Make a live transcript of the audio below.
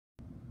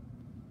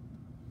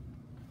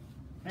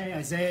Hey,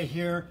 Isaiah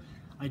here.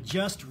 I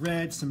just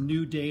read some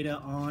new data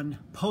on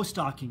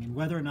postdocing and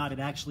whether or not it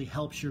actually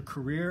helps your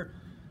career.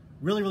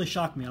 Really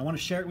shocked me. I want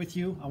to share it with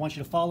you. I want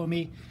you to follow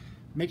me.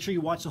 Make sure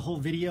you watch the whole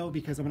video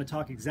because I'm going to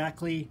talk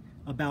exactly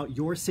about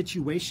your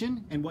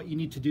situation and what you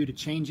need to do to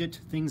change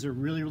it. Things are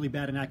really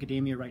bad in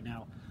academia right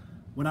now.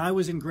 When I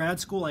was in grad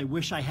school, I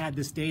wish I had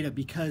this data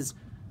because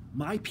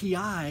my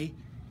PI,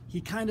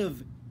 he kind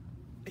of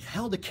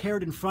held a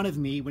carrot in front of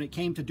me when it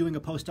came to doing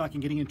a postdoc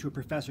and getting into a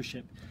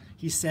professorship.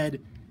 He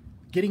said,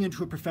 getting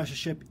into a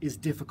professorship is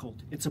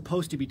difficult. It's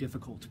supposed to be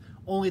difficult.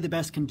 Only the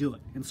best can do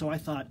it. And so I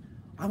thought,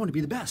 I want to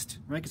be the best,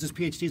 right? Because as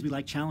PhDs, we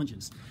like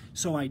challenges.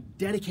 So I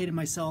dedicated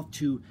myself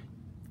to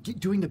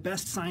doing the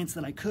best science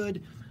that I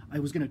could. I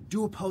was going to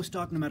do a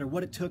postdoc no matter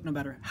what it took, no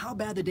matter how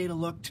bad the data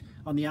looked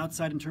on the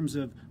outside in terms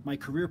of my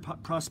career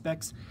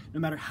prospects, no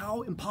matter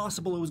how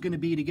impossible it was going to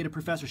be to get a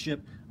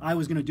professorship, I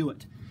was going to do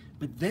it.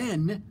 But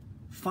then,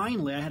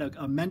 finally, I had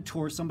a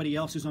mentor, somebody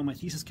else who's on my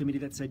thesis committee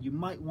that said, you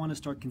might want to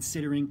start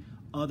considering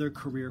other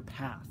career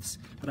paths.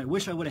 But I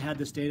wish I would have had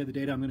this data, the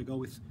data I'm going to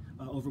go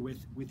over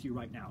with you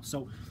right now.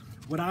 So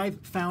what I've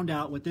found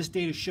out, what this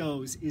data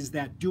shows, is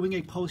that doing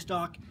a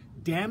postdoc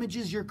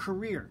damages your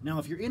career. Now,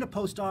 if you're in a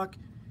postdoc,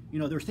 you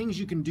know, there are things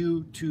you can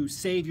do to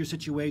save your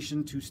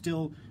situation, to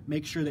still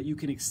make sure that you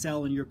can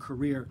excel in your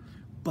career,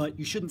 but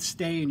you shouldn't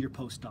stay in your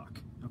postdoc,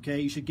 okay?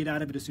 You should get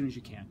out of it as soon as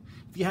you can.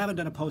 If you haven't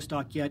done a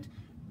postdoc yet,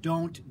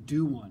 don't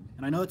do one.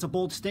 And I know it's a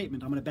bold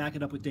statement. I'm going to back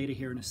it up with data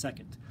here in a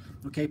second.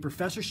 Okay,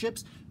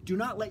 professorships, do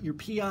not let your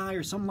PI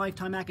or some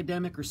lifetime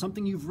academic or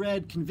something you've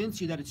read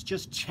convince you that it's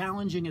just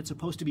challenging, it's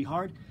supposed to be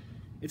hard.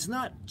 It's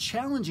not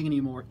challenging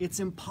anymore.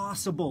 It's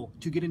impossible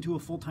to get into a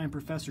full-time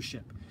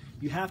professorship.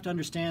 You have to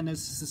understand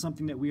this. This is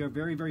something that we are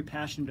very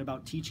passionate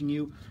about teaching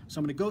you. So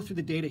I'm going to go through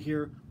the data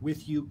here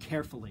with you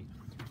carefully.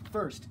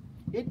 First,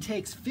 it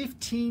takes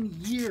 15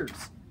 years.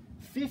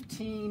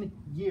 15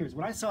 years.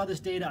 When I saw this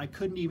data, I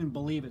couldn't even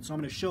believe it, so I'm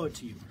going to show it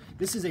to you.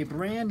 This is a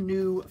brand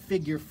new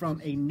figure from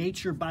a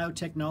Nature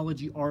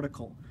Biotechnology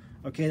article,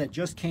 okay, that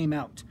just came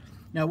out.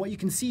 Now, what you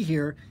can see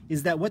here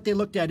is that what they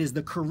looked at is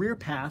the career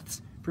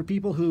paths for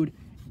people who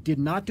did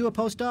not do a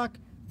postdoc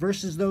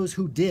versus those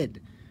who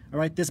did. All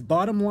right, this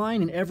bottom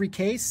line in every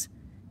case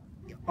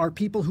are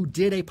people who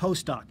did a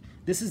postdoc.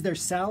 This is their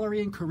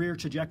salary and career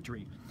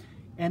trajectory.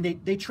 And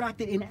they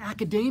tracked it in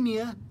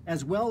academia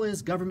as well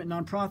as government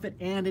nonprofit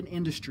and in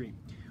industry.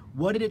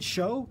 What did it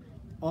show?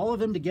 All of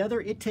them together,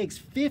 it takes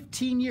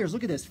 15 years.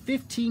 Look at this,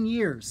 15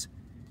 years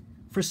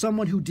for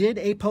someone who did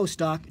a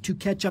postdoc to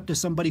catch up to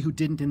somebody who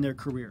didn't in their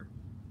career.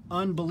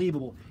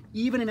 Unbelievable.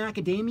 Even in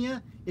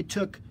academia, it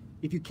took,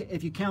 if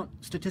you count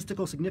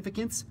statistical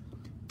significance,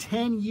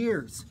 10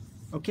 years.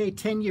 Okay,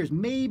 10 years,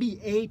 maybe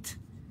eight,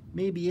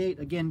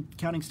 again,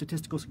 counting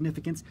statistical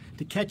significance,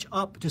 to catch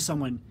up to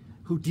someone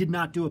who did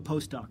not do a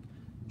postdoc.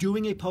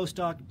 Doing a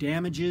postdoc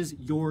damages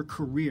your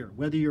career,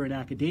 whether you're in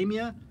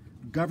academia,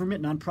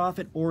 government,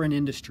 nonprofit, or in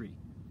industry,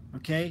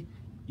 okay?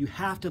 You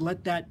have to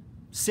let that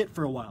sit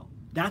for a while.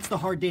 That's the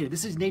hard data.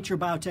 This is Nature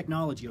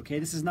Biotechnology, okay?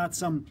 This is not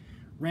some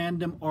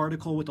random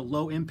article with a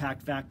low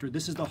impact factor.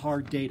 This is the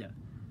hard data.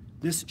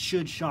 This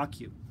should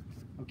shock you,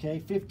 okay?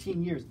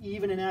 15 years,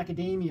 even in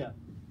academia,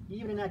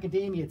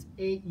 it's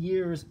 8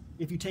 years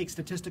if you take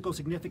statistical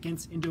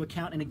significance into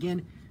account. And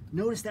again,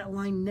 notice that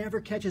line never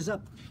catches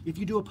up. If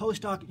you do a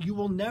postdoc, you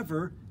will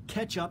never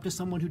catch up to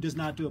someone who does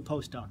not do a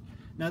postdoc.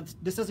 Now,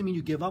 this doesn't mean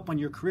you give up on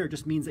your career. It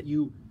just means that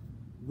you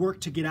work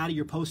to get out of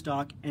your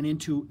postdoc and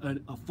into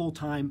a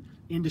full-time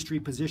industry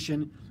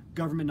position,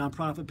 government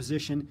nonprofit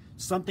position,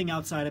 something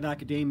outside of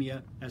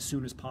academia as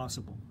soon as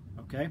possible,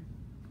 okay?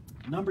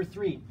 Number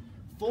 3,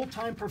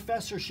 full-time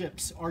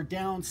professorships are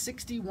down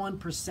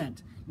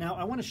 61%. Now,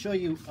 I want to show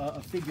you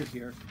a figure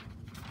here,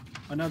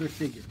 another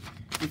figure.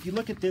 If you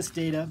look at this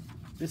data,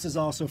 this is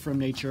also from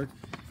Nature.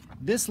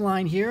 This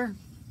line here,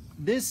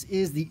 this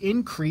is the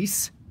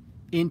increase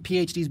in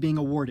PhDs being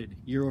awarded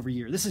year over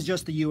year. This is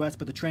just the US,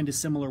 but the trend is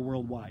similar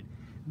worldwide.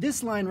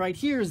 This line right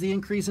here is the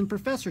increase in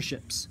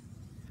professorships.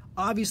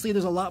 Obviously,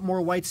 there's a lot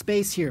more white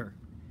space here.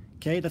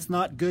 Okay, that's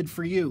not good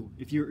for you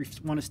if you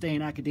want to stay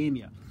in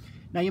academia.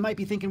 Now, you might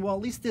be thinking, well,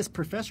 at least this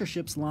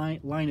professorships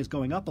line is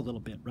going up a little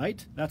bit,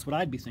 right? That's what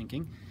I'd be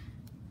thinking.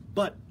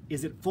 But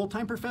is it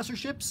full-time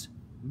professorships?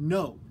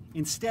 No.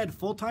 Instead,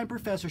 full-time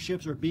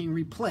professorships are being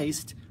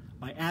replaced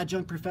by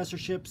adjunct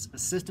professorships,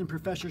 assistant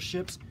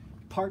professorships,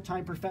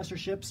 part-time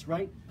professorships,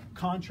 right?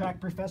 Contract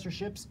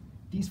professorships.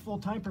 These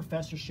full-time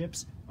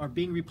professorships are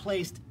being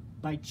replaced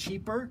by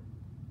cheaper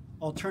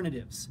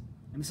alternatives.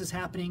 And this is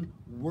happening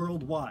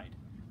worldwide,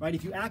 right?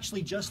 If you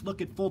actually just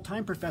look at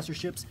full-time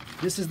professorships,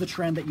 this is the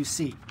trend that you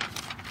see.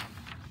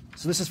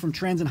 So this is from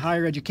Trends in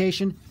Higher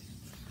Education.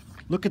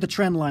 Look at the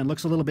trend line,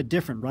 looks a little bit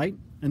different, right?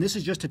 And this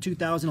is just to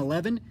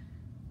 2011.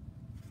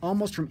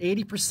 Almost from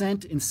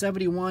 80% in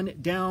 71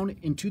 down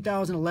in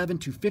 2011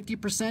 to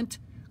 50%.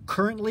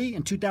 Currently,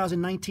 in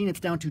 2019, it's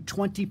down to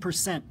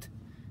 20%,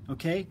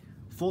 okay?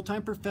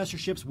 Full-time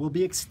professorships will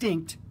be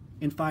extinct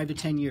in 5 to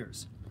 10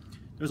 years.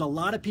 There's a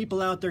lot of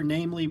people out there,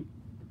 namely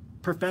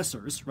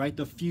professors, right,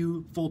 the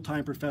few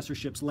full-time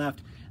professorships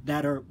left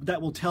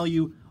that will tell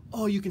you,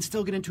 oh, you can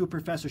still get into a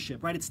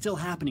professorship, right? It's still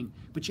happening,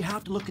 but you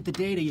have to look at the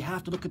data, you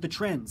have to look at the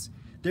trends.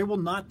 There will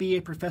not be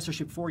a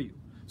professorship for you.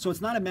 So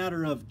it's not a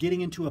matter of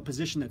getting into a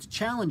position that's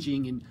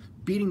challenging and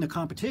beating the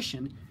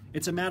competition.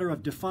 It's a matter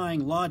of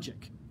defying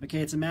logic, okay?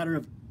 It's a matter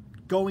of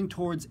going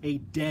towards a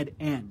dead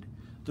end.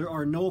 There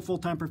are no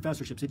full-time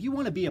professorships. If you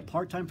want to be a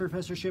part-time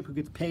professorship who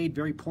gets paid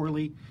very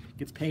poorly,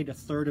 gets paid a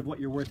third of what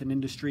you're worth in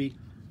industry,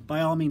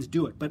 by all means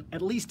do it. But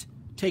at least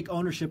take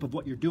ownership of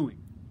what you're doing.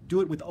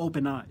 Do it with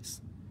open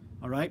eyes,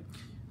 all right?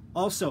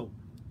 Also,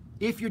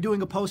 if you're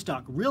doing a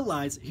postdoc,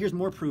 realize, here's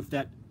more proof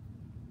that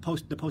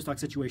the postdoc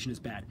situation is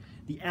bad.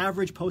 The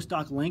average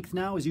postdoc length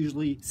now is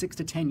usually 6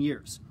 to 10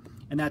 years.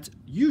 And that's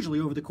usually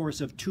over the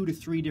course of 2 to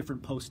 3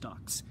 different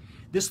postdocs.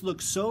 This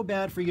looks so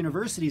bad for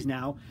universities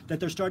now that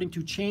they're starting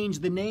to change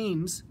the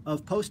names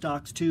of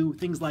postdocs to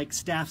things like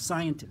staff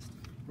scientist,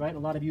 right? A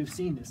lot of you have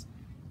seen this.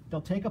 They'll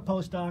take a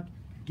postdoc,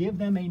 give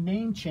them a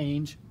name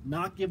change,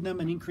 not give them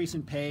an increase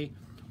in pay.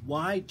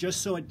 Why?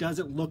 Just so it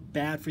doesn't look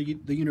bad for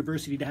the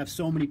university to have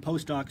so many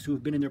postdocs who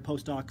have been in their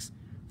postdocs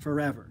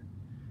forever.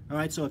 All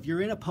right, so if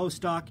you're in a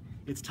postdoc,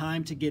 it's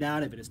time to get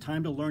out of it. It's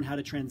time to learn how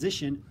to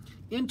transition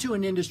into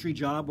an industry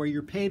job where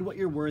you're paid what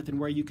you're worth and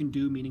where you can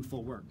do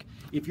meaningful work.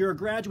 If you're a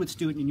graduate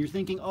student and you're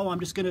thinking, oh, I'm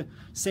just going to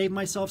save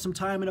myself some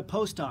time in a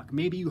postdoc,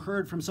 maybe you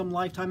heard from some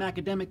lifetime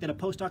academic that a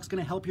postdoc is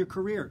going to help your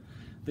career.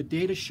 The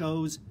data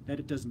shows that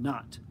it does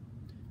not.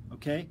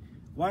 Okay?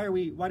 Why do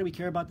we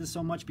care about this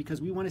so much? Because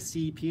we want to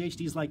see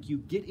PhDs like you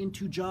get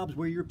into jobs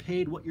where you're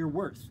paid what you're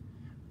worth.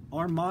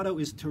 Our motto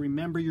is to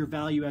remember your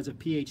value as a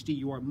PhD.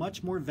 You are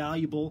much more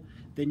valuable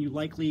than you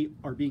likely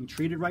are being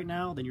treated right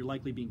now, than you're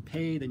likely being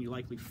paid, than you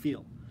likely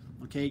feel.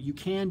 Okay? You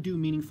can do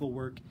meaningful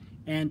work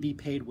and be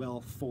paid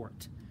well for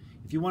it.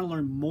 If you want to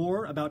learn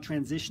more about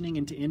transitioning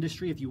into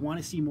industry, if you want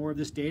to see more of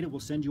this data, we'll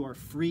send you our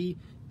free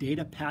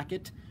data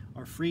packet,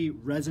 our free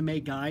resume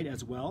guide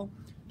as well.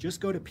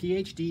 Just go to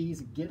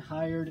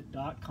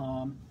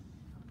phdsgethired.com,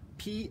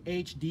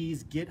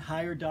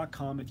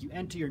 phdsgethired.com. If you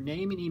enter your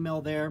name and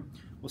email there,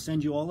 we'll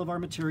send you all of our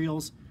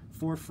materials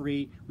for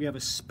free. We have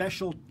a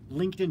special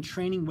LinkedIn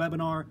training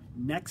webinar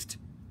next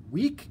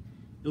week.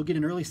 You'll get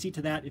an early seat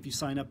to that if you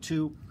sign up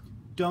too.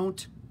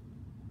 Don't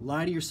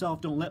lie to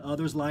yourself. Don't let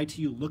others lie to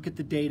you. Look at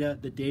the data.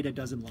 The data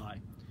doesn't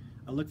lie.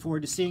 I look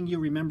forward to seeing you.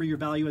 Remember your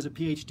value as a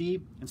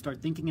PhD and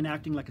start thinking and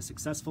acting like a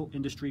successful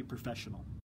industry professional.